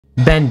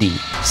Bendy,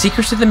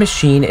 Secrets of the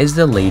Machine is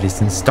the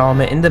latest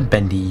installment in the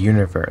Bendy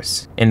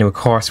universe. And of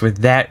course with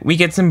that, we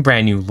get some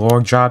brand new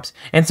lore drops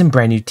and some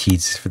brand new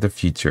teases for the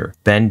future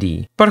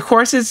Bendy. But of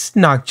course it's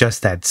not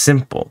just that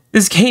simple.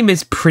 This game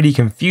is pretty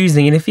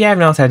confusing, and if you have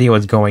no idea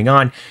what's going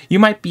on, you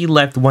might be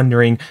left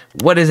wondering,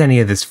 what is any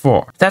of this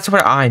for? That's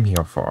what I'm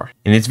here for.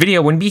 In this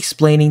video, I'm going to be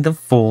explaining the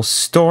full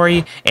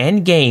story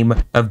and game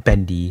of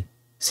Bendy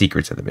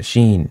Secrets of the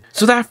Machine.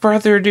 So without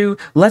further ado,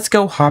 let's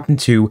go hop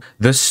into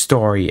the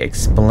story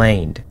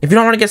explained. If you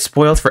don't want to get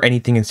spoiled for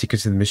anything in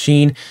Secrets of the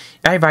Machine,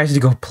 I advise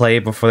you to go play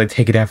it before they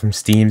take it out from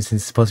Steam,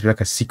 since it's supposed to be like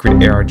a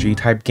secret ARG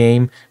type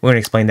game. We're going to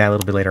explain that a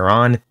little bit later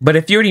on. But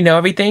if you already know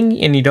everything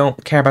and you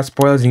don't care about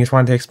spoilers and you just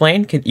wanted to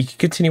explain, you can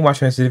continue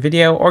watching this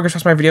video or just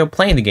watch my video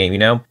playing the game, you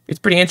know? It's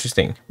pretty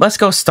interesting. Let's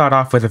go start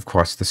off with, of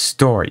course, the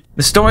story.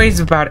 The story is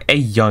about a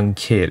young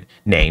kid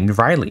named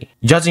Riley.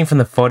 Judging from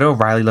the photo,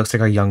 Riley looks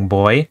like a young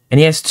boy, and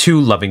he has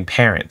two loving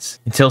parents.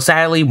 Until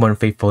sadly, one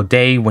fateful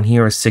day when he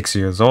was 6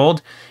 years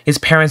old, his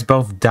parents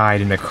both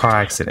died in a car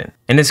accident.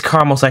 And this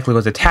car most likely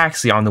was a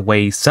taxi on the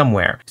way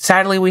somewhere.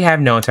 Sadly, we have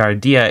no entire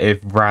idea if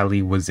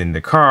Riley was in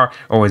the car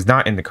or was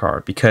not in the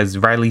car, because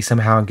Riley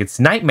somehow gets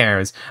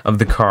nightmares of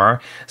the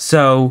car.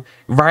 So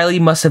Riley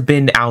must have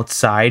been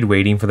outside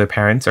waiting for the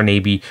parents, or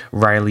maybe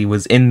Riley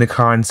was in the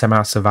car and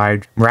somehow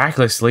survived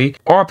miraculously,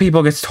 or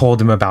people just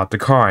told him about the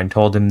car and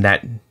told him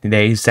that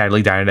they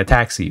sadly died in a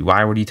taxi.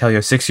 Why would you tell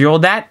your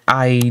 6-year-old that?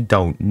 I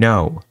don't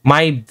know.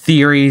 My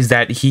theory is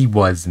that he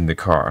was in the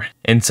car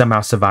and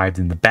somehow survived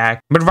in the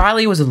back, but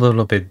Riley was a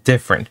little bit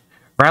different.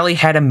 Riley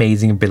had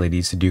amazing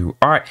abilities to do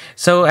art,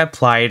 so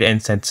applied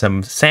and sent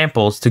some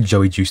samples to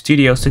Joey Ju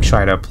Studios to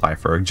try to apply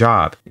for a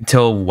job.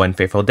 Until one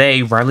fateful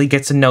day, Riley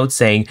gets a note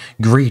saying,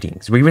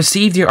 "Greetings, we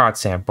received your art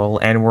sample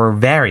and were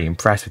very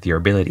impressed with your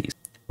abilities.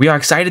 We are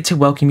excited to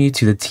welcome you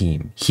to the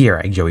team here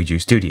at Joey Ju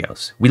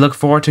Studios. We look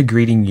forward to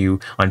greeting you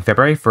on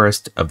February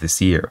 1st of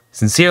this year.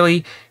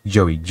 Sincerely,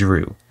 Joey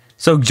Drew."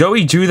 So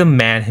Joey Drew, the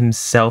man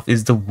himself,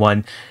 is the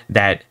one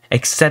that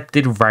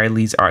accepted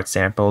Riley's art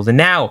samples, and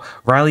now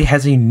Riley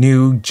has a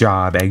new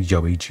job at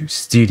Joey Ju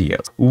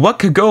Studios. What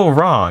could go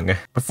wrong?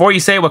 Before you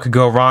say what could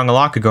go wrong, a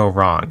lot could go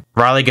wrong.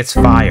 Riley gets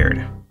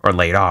fired or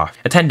laid off.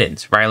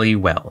 Attendance: Riley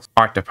Wells,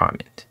 Art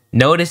Department.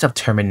 Notice of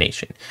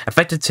termination.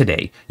 Effective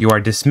today, you are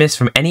dismissed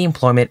from any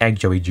employment at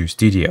Joey Ju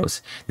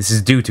Studios. This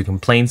is due to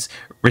complaints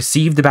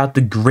received about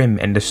the grim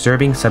and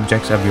disturbing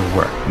subjects of your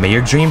work. May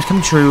your dreams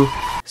come true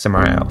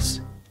somewhere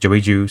else. Joey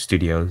Ju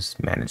Studios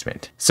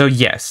Management. So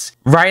yes,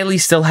 Riley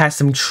still has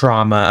some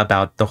trauma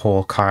about the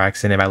whole car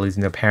accident, about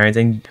losing their parents,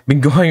 and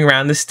been going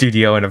around the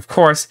studio and of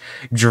course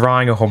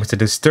drawing a whole bunch of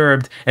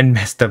disturbed and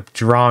messed up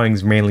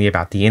drawings mainly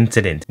about the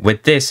incident.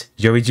 With this,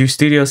 Joey Ju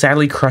Studios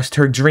sadly crushed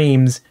her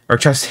dreams, or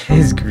just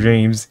his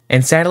dreams,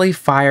 and sadly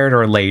fired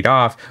or laid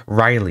off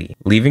Riley,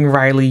 leaving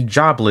Riley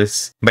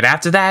jobless. But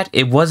after that,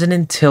 it wasn't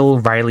until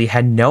Riley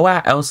had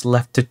nowhere else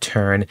left to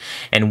turn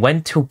and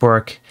went to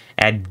work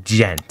at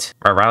Gent,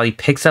 where Riley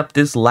picks up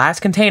this last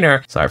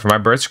container, sorry for my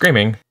bird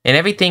screaming, and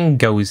everything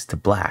goes to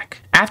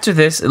black. After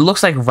this, it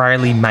looks like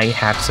Riley might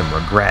have some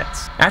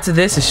regrets. After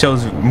this, it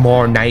shows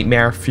more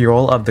nightmare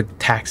fuel of the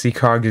taxi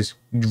car just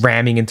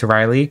ramming into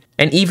Riley,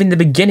 and even the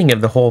beginning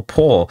of the whole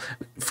poll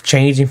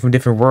changing from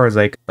different words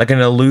like an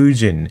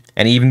illusion,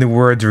 and even the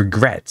words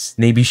regrets,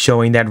 maybe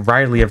showing that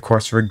Riley of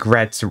course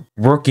regrets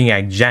working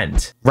at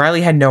Gent.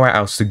 Riley had nowhere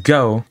else to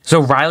go, so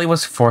Riley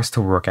was forced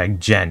to work at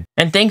Gent.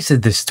 And thanks to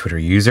this Twitter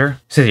user,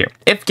 says here,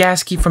 if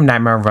Gasky from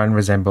Nightmare Run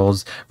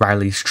resembles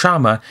Riley's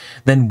trauma,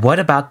 then what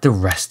about the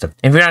rest of it?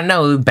 If you don't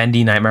know,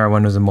 Bendy Nightmare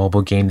Run was a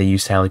mobile game that you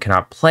sadly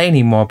cannot play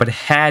anymore, but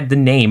had the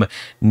name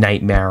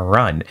Nightmare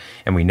Run,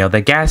 and we know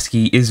that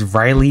Gasky is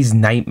Riley's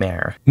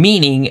nightmare,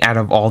 meaning out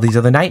of all these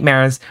other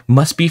nightmares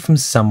must be from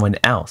someone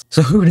else.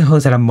 So who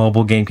knows that a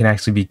mobile game can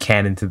actually be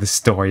canon to the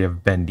story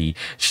of Bendy,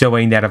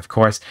 showing that of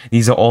course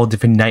these are all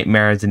different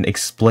nightmares and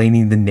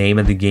explaining the name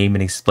of the game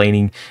and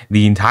explaining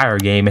the entire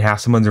game and how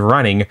someone's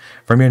running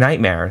from your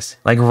nightmares,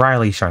 like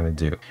Riley's trying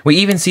to do. We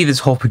even see this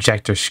whole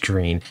projector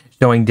screen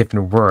showing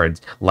different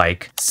words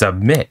like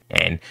submit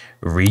and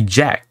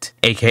reject,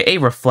 aka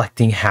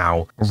reflecting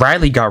how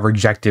Riley got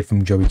rejected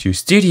from Joey Ju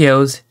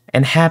Studios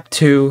and had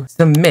to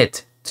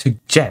submit to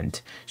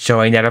Gent,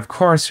 showing that of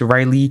course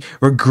Riley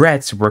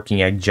regrets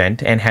working at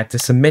Gent and had to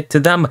submit to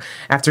them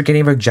after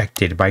getting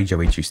rejected by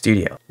Joey Ju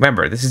Studio.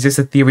 Remember, this is just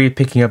a theory of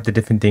picking up the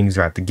different things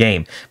throughout the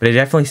game, but it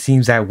definitely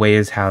seems that way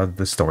is how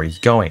the story's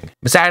going.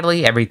 But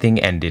sadly, everything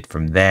ended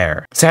from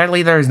there.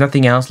 Sadly, there is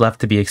nothing else left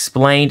to be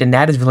explained, and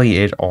that is really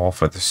it all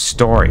for the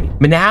story.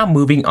 But now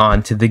moving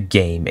on to the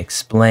game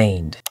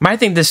explained. I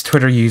think this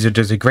Twitter user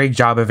does a great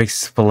job of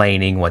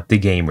explaining what the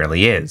game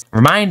really is.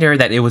 Reminder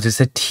that it was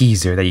just a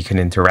teaser that you can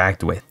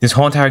interact with. This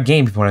whole entire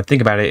game, if you want to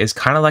think about it, is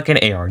kind of like an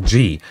ARG.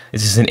 This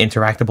is an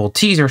interactable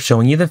teaser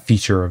showing you the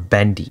future of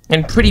Bendy,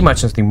 and pretty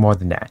much nothing more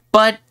than that.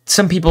 But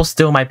some people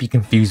still might be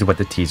confused with what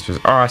the teasers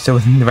are, so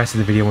in the rest of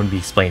the video I won't be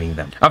explaining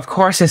them. Of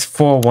course, it's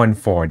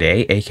 414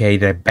 Day, aka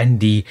the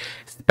Bendy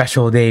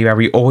special day where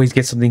we always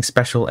get something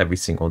special every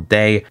single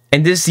day.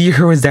 And this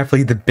year was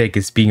definitely the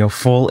biggest, being a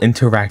full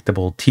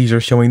interactable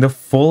teaser showing the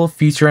full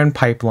future and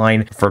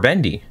pipeline for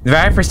Bendy. The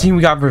very first thing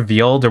we got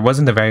revealed, or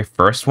wasn't the very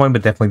first one,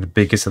 but definitely the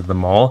biggest of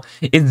them all,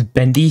 is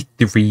Bendy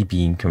 3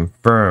 being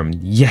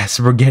confirmed. Yes,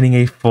 we're getting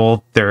a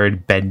full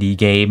third Bendy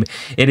game.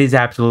 It is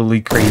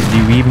absolutely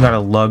crazy. We even got a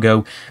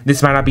logo.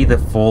 This might not be the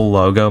full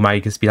logo,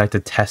 might just be like the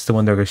test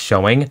one they're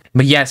showing.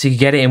 But yes, you can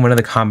get it in one of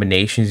the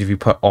combinations if you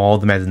put all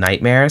of them as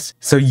nightmares.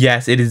 So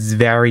yes, it is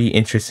very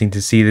interesting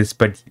to see this,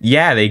 but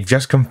yeah, they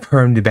just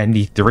confirmed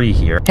Bendy 3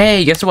 here.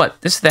 Hey, guess what?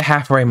 This is the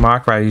halfway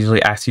mark where I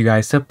usually ask you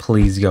guys to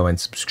please go and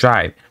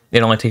subscribe.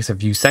 It only takes a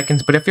few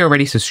seconds, but if you're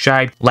already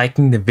subscribed,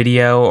 liking the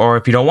video, or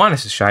if you don't want to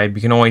subscribe,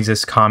 you can always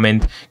just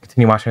comment,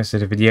 continue watching the rest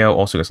of the video,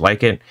 also just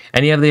like it.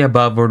 Any of the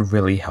above would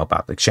really help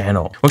out the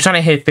channel. We're trying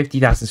to hit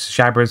 50,000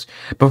 subscribers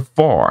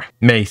before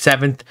May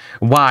 7th.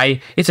 Why?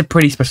 It's a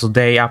pretty special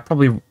day. I'll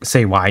probably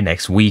say why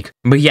next week.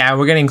 But yeah,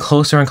 we're getting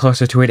closer and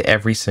closer to it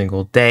every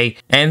single day.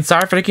 And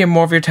sorry for taking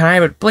more of your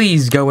time, but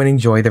please go and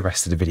enjoy the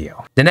rest of the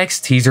video. The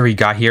next teaser we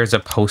got here is a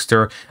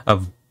poster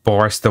of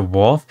Boris the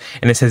Wolf,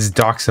 and it says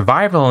Dark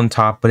Survival on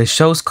top, but it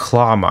shows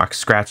claw marks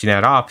scratching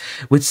that off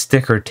with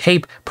sticker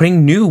tape,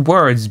 putting new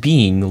words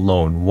being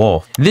Lone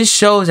Wolf. This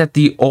shows that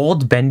the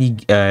old Bendy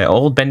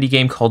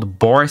game called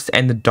Boris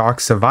and the Dark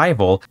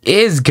Survival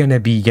is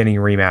gonna be getting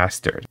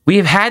remastered. We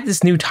have had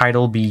this new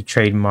title be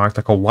trademarked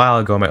like a while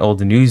ago in my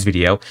old news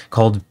video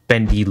called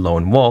Bendy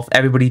Lone Wolf,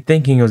 everybody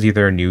thinking it was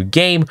either a new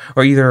game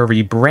or either a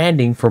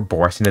rebranding for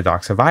Boris and the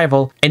Dark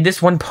Survival, and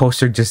this one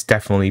poster just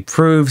definitely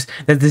proves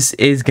that this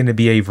is going to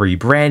be a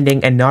rebranding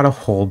and not a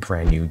whole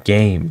brand new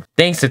game.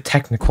 Thanks to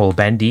Technical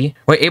Bendy,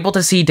 we're able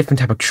to see different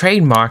type of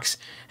trademarks,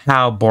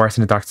 how Boris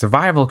and the Dark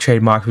Survival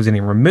trademark was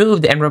getting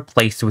removed and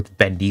replaced with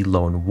Bendy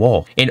Lone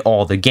Wolf. In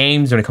all the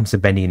games, when it comes to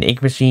Bendy and the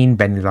Ink Machine,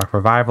 Bendy the Dark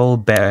Survival,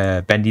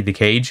 Bendy the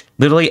Cage,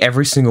 literally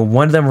every single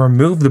one of them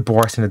removed the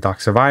Boris and the Dark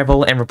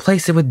Survival and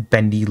replaced it with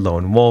Bendy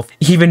Lone Wolf,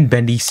 even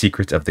Bendy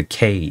Secrets of the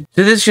Cage.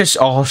 So this just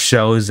all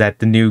shows that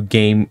the new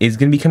game is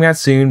going to be coming out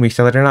soon. We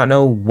still do not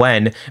know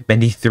when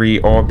Bendy 3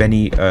 or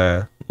Bendy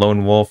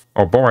Lone Wolf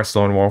or Boris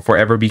Lone Wolf will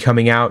ever be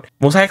coming out.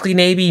 Most likely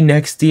maybe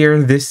next year,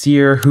 this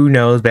year, who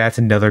knows, but that's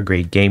another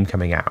great game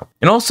coming out.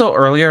 And also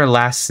earlier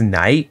last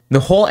night, the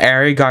whole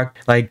area got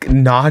like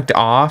knocked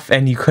off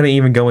and you couldn't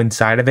even go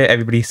inside of it.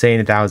 Everybody's saying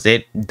that that was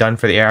it, done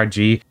for the ARG.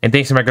 And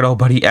thanks to my good old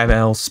buddy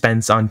ML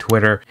Spence on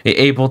Twitter,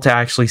 able to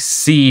actually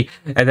see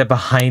that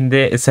behind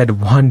it, it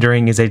said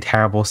wandering is a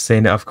terrible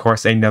sin. Of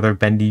course, another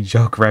Bendy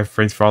joke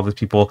reference for all those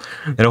people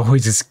that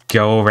always just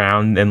go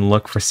around and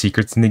look for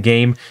secrets in the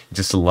game.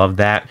 Just love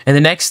that. And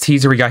the next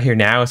teaser we got here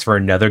now is for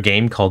another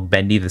game called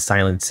Bendy the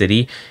Silent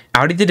City. I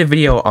already did a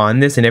video on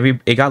this and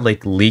it got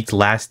like leaked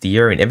last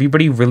year and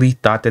everybody really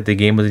thought that the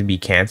game was going to be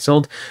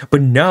cancelled,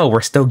 but no,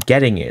 we're still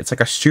getting it. It's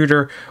like a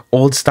shooter,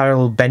 old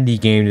style Bendy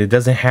game that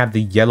doesn't have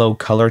the yellow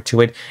color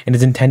to it and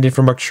is intended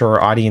for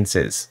mature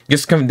audiences.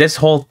 This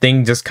whole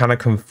thing just kind of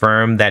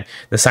confirmed that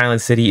the Silent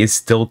City is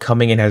still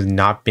coming and has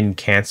not been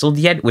cancelled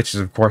yet, which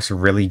is of course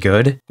really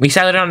good. We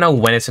sadly don't know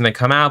when it's going to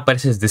come out, but it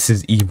says this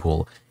is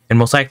evil. And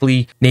most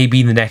likely,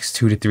 maybe in the next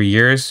 2 to 3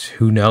 years,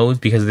 who knows,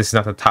 because this is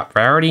not the top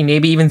priority,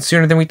 maybe even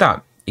sooner than we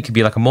thought. It could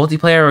be like a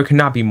multiplayer or it could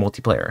not be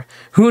multiplayer.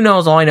 Who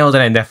knows? All I know is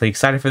that I'm definitely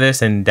excited for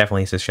this and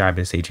definitely subscribe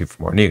and stay tuned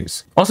for more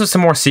news. Also,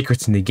 some more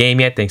secrets in the game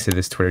yet, thanks to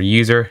this Twitter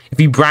user. If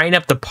you brighten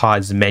up the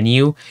pause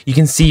menu, you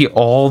can see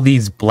all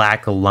these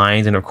black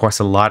lines and of course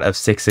a lot of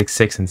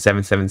 666 and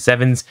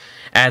 777s.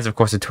 As of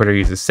course the Twitter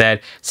user said,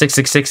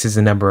 666 is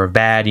the number of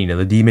bad, you know,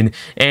 the demon,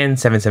 and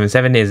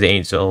 777 is the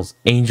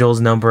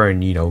angel's number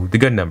and, you know, the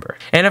good number.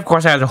 And of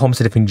course I have a whole bunch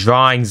of different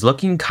drawings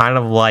looking kind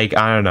of like,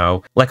 I don't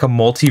know, like a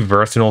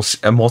multiverse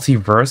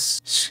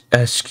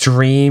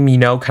stream, you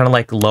know, kind of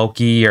like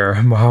Loki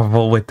or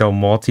Marvel with the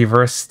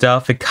multiverse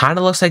stuff. It kind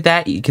of looks like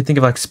that. You could think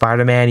of like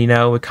Spider-Man, you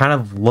know, it kind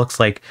of looks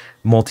like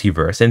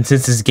multiverse. And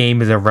since this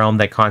game is a realm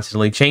that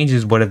constantly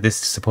changes, what if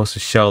this is supposed to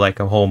show like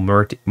a whole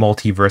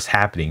multiverse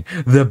happening?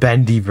 The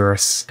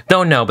Bendyverse.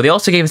 Don't know, but they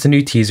also gave us a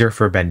new teaser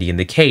for Bendy in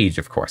the Cage,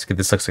 of course, because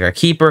this looks like a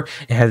keeper.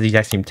 It has the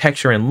exact same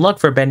texture and look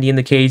for Bendy in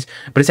the Cage,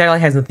 but it sadly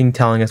has nothing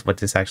telling us what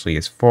this actually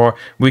is for.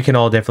 We can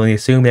all definitely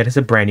assume that it's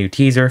a brand new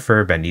teaser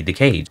for Bendy the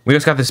Cage. We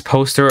also got this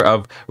poster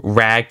of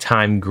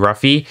Ragtime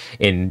Gruffy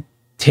in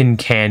Tin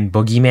Can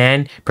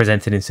Boogeyman,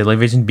 presented in Silly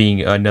Vision,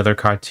 being another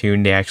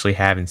cartoon they actually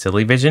have in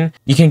Silly Vision.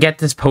 You can get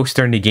this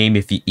poster in the game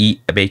if you eat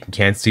a bacon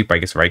can soup by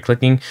just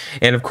right-clicking,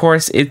 and of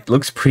course it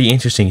looks pretty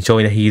interesting,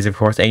 showing that he is of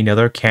course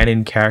another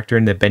canon character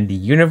in the Bendy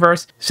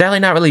universe. Sadly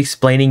not really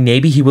explaining,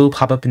 maybe he will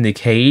pop up in the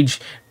cage,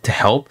 to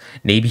help.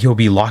 Maybe he'll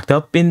be locked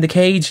up in the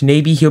cage.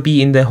 Maybe he'll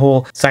be in the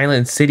whole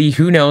silent city.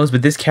 Who knows?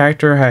 But this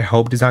character, I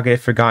hope, does not get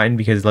forgotten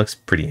because it looks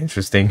pretty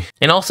interesting.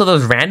 And also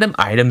those random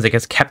items, I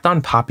guess, kept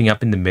on popping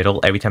up in the middle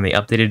every time they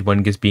updated.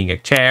 One just being a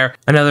chair,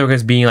 another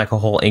was being like a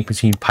whole ink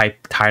machine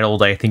pipe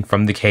titled, I think,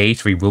 From the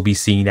Cage. We will be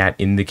seeing that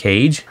in the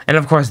cage. And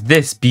of course,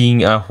 this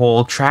being a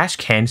whole trash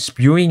can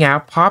spewing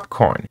out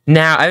popcorn.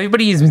 Now,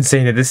 everybody has been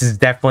saying that this is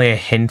definitely a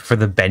hint for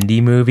the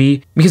Bendy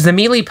movie, because they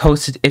immediately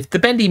posted if the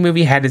Bendy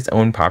movie had its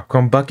own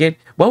popcorn bucket,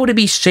 what would it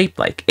be shaped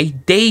like a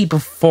day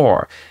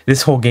before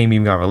this whole game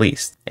even got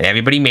released? And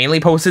everybody mainly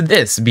posted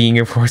this, being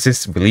of course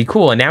this really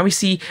cool. And now we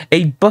see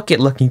a bucket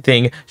looking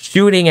thing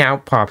shooting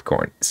out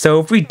popcorn. So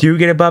if we do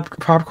get a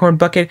popcorn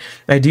bucket,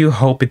 I do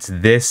hope it's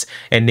this,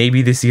 and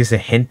maybe this is a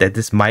hint that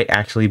this might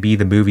actually be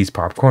the movie's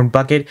popcorn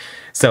bucket.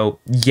 So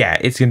yeah,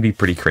 it's gonna be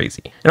pretty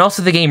crazy. And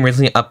also the game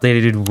recently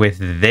updated with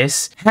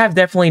this. I have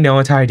definitely no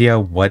idea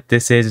what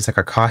this is. It's like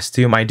a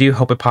costume. I do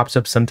hope it pops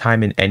up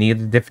sometime in any of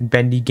the different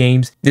Bendy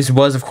games. This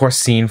was of course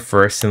seen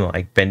first in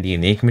like Bendy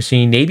and Ink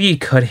Machine. Maybe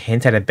it could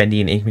hint at a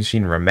Bendy and Ink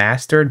Machine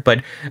remastered,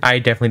 but I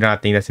definitely do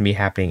not think that's gonna be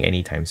happening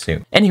anytime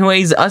soon.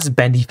 Anyways, us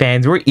Bendy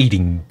fans, we're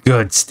eating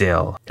good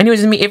still.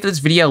 Anyways, that's me for this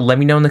video. Let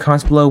me know in the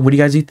comments below what do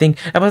you guys think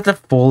about the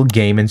full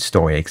game and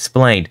story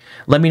explained.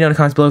 Let me know in the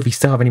comments below if you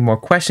still have any more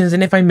questions,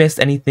 and if I missed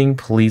anything,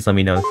 please let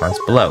me know in the comments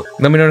below.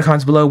 Let me know in the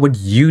comments below what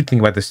you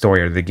think about the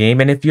story of the game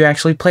and if you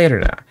actually play it or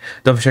not.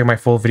 Don't forget to check my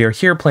full video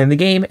here playing the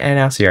game, and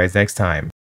I'll see you guys next time.